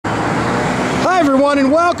everyone,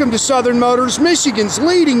 and welcome to Southern Motors, Michigan's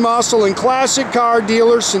leading muscle and classic car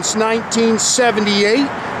dealer since 1978.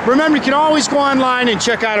 Remember, you can always go online and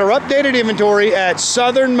check out our updated inventory at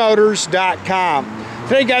southernmotors.com.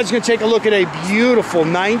 Today, guys, we're going to take a look at a beautiful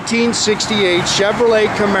 1968 Chevrolet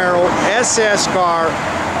Camaro SS car.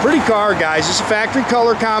 Pretty car, guys. It's a factory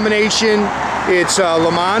color combination. It's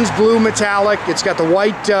LeMans blue metallic. It's got the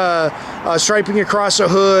white striping across the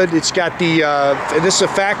hood. It's got the, this is a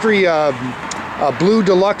factory blue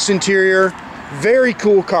deluxe interior. Very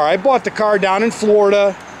cool car. I bought the car down in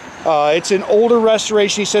Florida. It's an older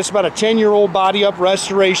restoration. He says it's about a 10-year-old body up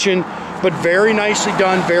restoration, but very nicely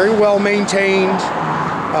done, very well maintained.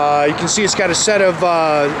 You can see it's got a set of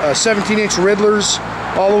 17-inch Ridlers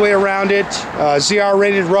all the way around it. ZR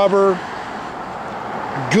rated rubber.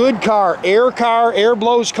 Good car, air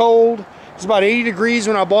blows cold. It's about 80 degrees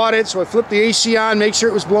when I bought it, so I flipped the AC on, make sure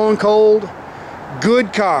it was blowing cold.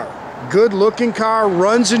 Good car, good looking car,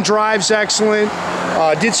 runs and drives excellent.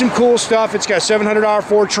 Did some cool stuff. It's got 700R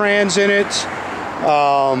 4 trans in it.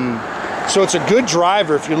 So it's a good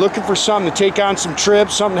driver. If you're looking for something to take on some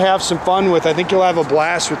trips, something to have some fun with, I think you'll have a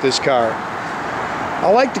blast with this car. I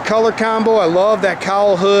like the color combo. I love that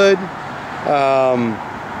cowl hood.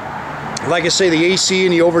 Like I say, the AC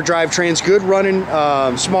and the overdrive trans, good running,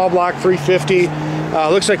 small block 350.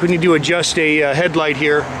 Looks like we need to adjust a headlight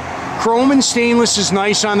here. Chrome and stainless is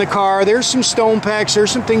nice on the car. There's some stone packs. There's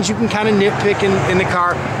some things you can kind of nitpick in the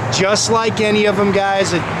car, just like any of them,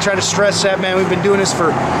 guys. I try to stress that, man. We've been doing this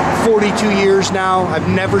for 42 years now. I've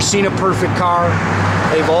never seen a perfect car.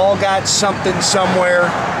 They've all got something somewhere.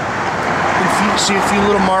 You can see a few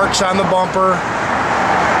little marks on the bumper.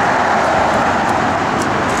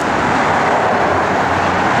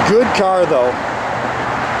 Good car, though.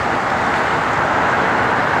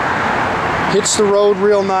 Hits the road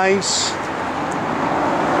real nice.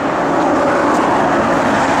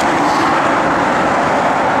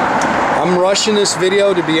 I'm rushing this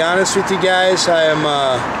video, to be honest with you guys. I am,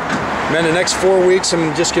 man, the next 4 weeks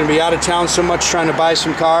I'm just going to be out of town so much trying to buy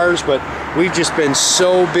some cars, but we've just been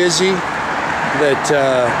so busy that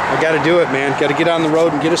I got to do it, man. Got to get on the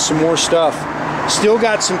road and get us some more stuff. Still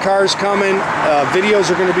got some cars coming.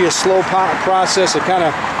 Videos are going to be a slow process. I kind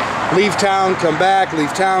of leave town, come back,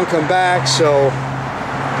 leave town, come back, so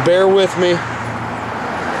bear with me.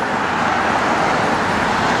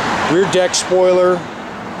 Rear deck spoiler.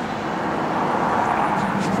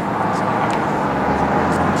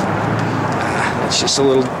 It's just a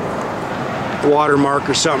little watermark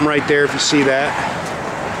or something right there if you see that.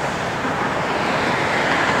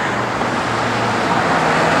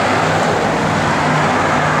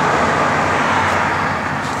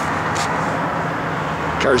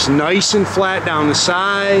 Car's nice and flat down the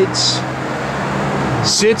sides.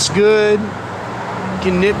 Sits good. You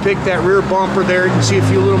can nitpick that rear bumper there. You can see a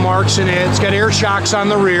few little marks in it. It's got air shocks on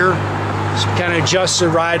the rear, so you kind of adjust the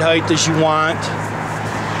ride height as you want.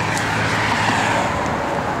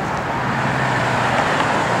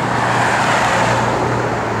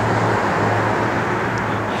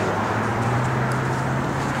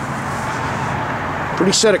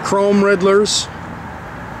 Pretty set of chrome Ridlers.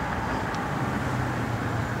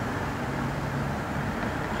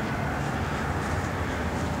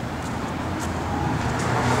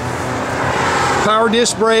 Power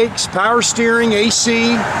disc brakes, power steering,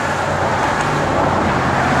 AC.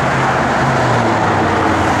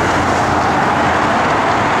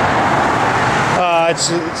 It's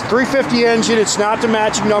a 350 engine. It's not the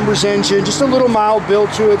matching numbers engine. Just a little mild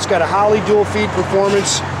build to it. It's got a Holley dual feed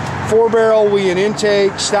performance, 4-barrel Weiand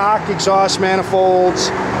intake, stock exhaust manifolds.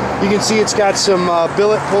 You can see it's got some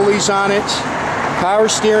billet pulleys on it. Power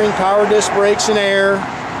steering, power disc brakes and air.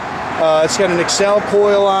 It's got an Excel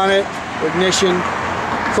coil on it. Ignition,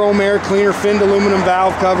 chrome air cleaner, finned aluminum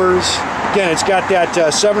valve covers. Again, it's got that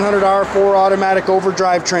 700R 4 automatic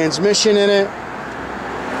overdrive transmission in it.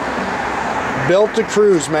 Built to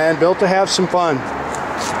cruise, man. Built to have some fun.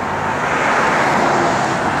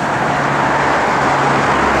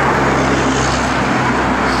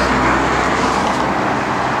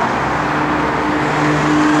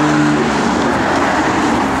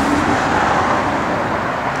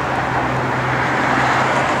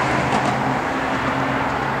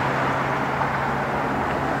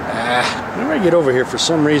 Whenever I get over here, for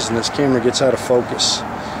some reason this camera gets out of focus.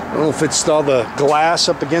 I don't know if it's all the glass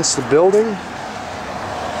up against the building.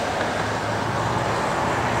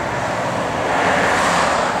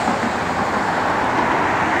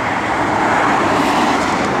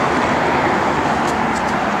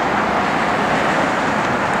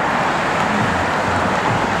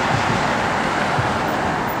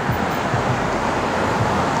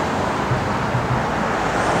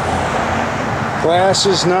 Glass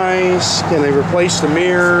is nice. Again, they replaced the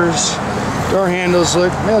mirrors. Door handles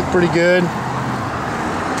look pretty good.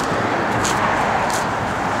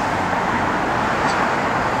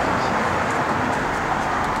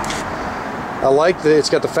 I like that it's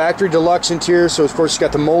got the factory deluxe interior, so of course it's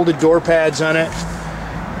got the molded door pads on it.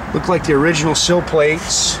 Look like the original sill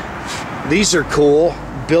plates. These are cool.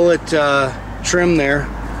 Billet trim there.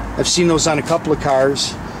 I've seen those on a couple of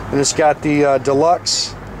cars. And it's got the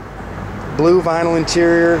deluxe blue vinyl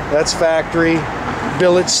interior. That's factory.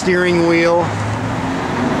 Billet steering wheel.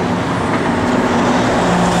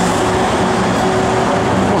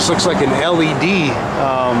 Almost looks like an LED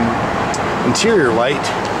interior light.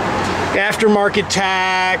 Aftermarket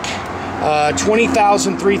tach.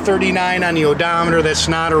 20,339 on the odometer. That's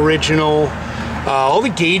not original. All the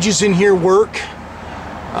gauges in here work.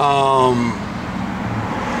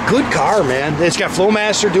 Good car, man. It's got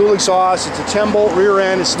Flowmaster dual exhaust. It's a 10-bolt rear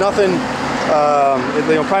end. It's nothing,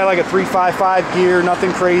 probably like a 355 gear,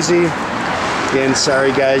 nothing crazy. Again,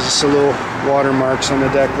 sorry guys, just a little watermarks on the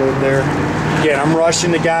deck lid there. Again, I'm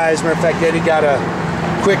rushing the guys. Matter of fact, Eddie got a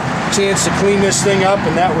quick chance to clean this thing up,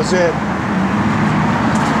 and that was it.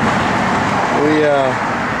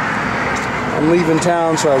 I'm leaving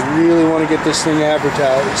town, so I really want to get this thing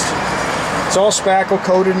advertised. It's all spackle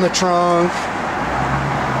coated in the trunk.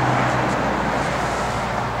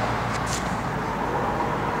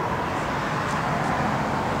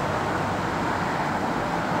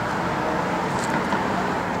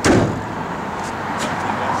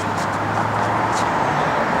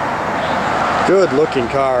 Good looking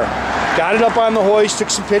car. Got it up on the hoist, took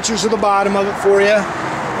some pictures of the bottom of it for you.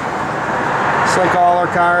 It's like all our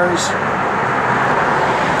cars.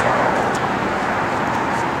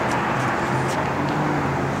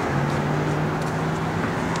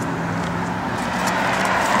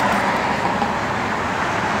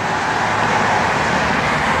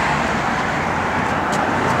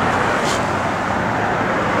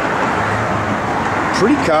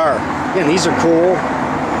 Pretty car. Again, these are cool.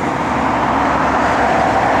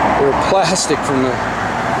 They're plastic from the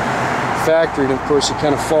factory, and of course they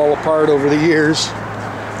kind of fall apart over the years.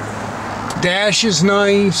 Dash is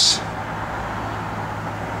nice.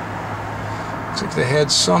 Looks like they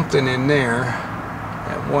had something in there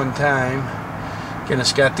at one time. Again,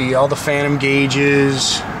 it's got all the phantom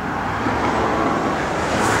gauges.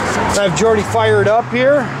 I've already fired up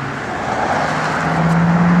here.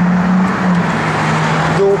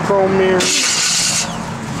 Dual chrome mirrors.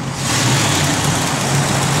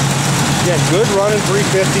 Yeah, good running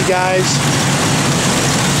 350, guys.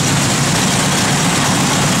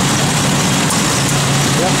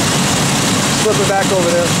 Yep. Flip it back over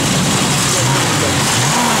there.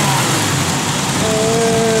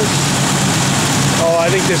 Oh,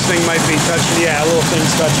 I think this thing might be touching. Yeah, a little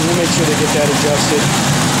thing's touching. We'll make sure they get that adjusted.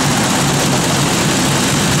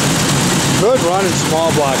 Good running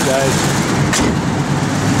small block, guys.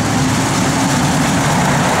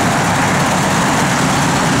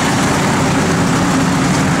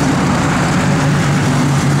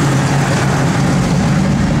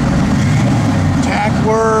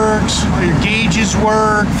 Works, all your gauges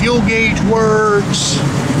work, fuel gauge works.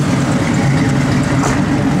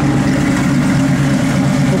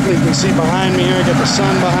 Hopefully you can see behind me here. I got the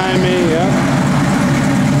sun behind me, yeah.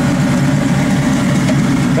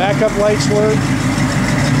 Backup lights work.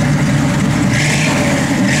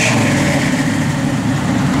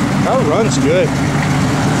 Car runs good.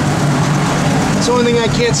 That's the only thing I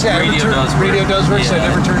can't say. Radio does work, so I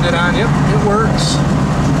never turned it on. Yep, it works.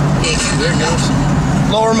 There it goes.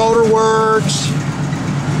 Lower motor works.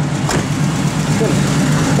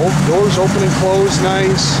 Both doors open and close,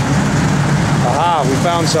 nice. Aha, we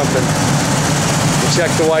found something. We'll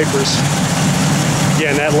check the wipers.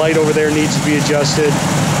 Again, that light over there needs to be adjusted.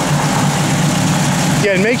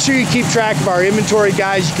 Again, make sure you keep track of our inventory,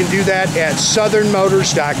 guys. You can do that at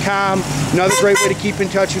southernmotors.com. Another great way to keep in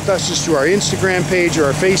touch with us is through our Instagram page or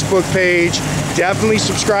our Facebook page. Definitely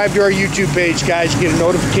subscribe to our YouTube page, guys. You get a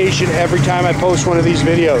notification every time I post one of these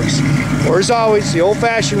videos. Or as always, the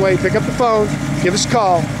old-fashioned way, pick up the phone, give us a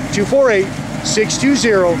call,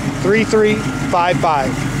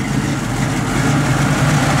 248-620-3355.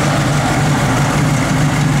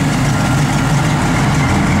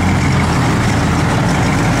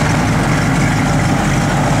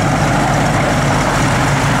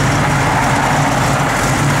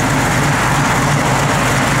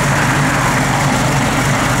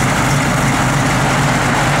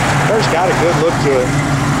 Got a good look to it.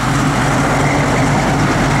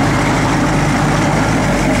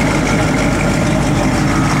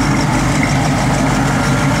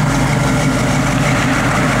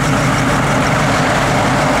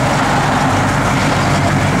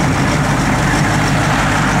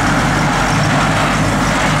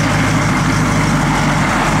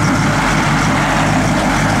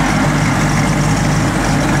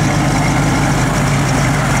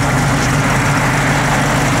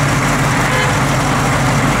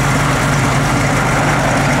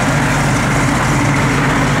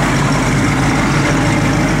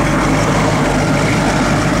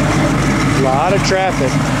 of traffic.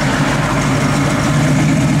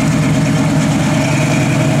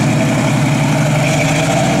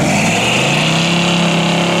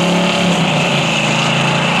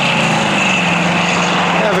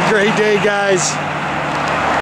 Have a great day, guys.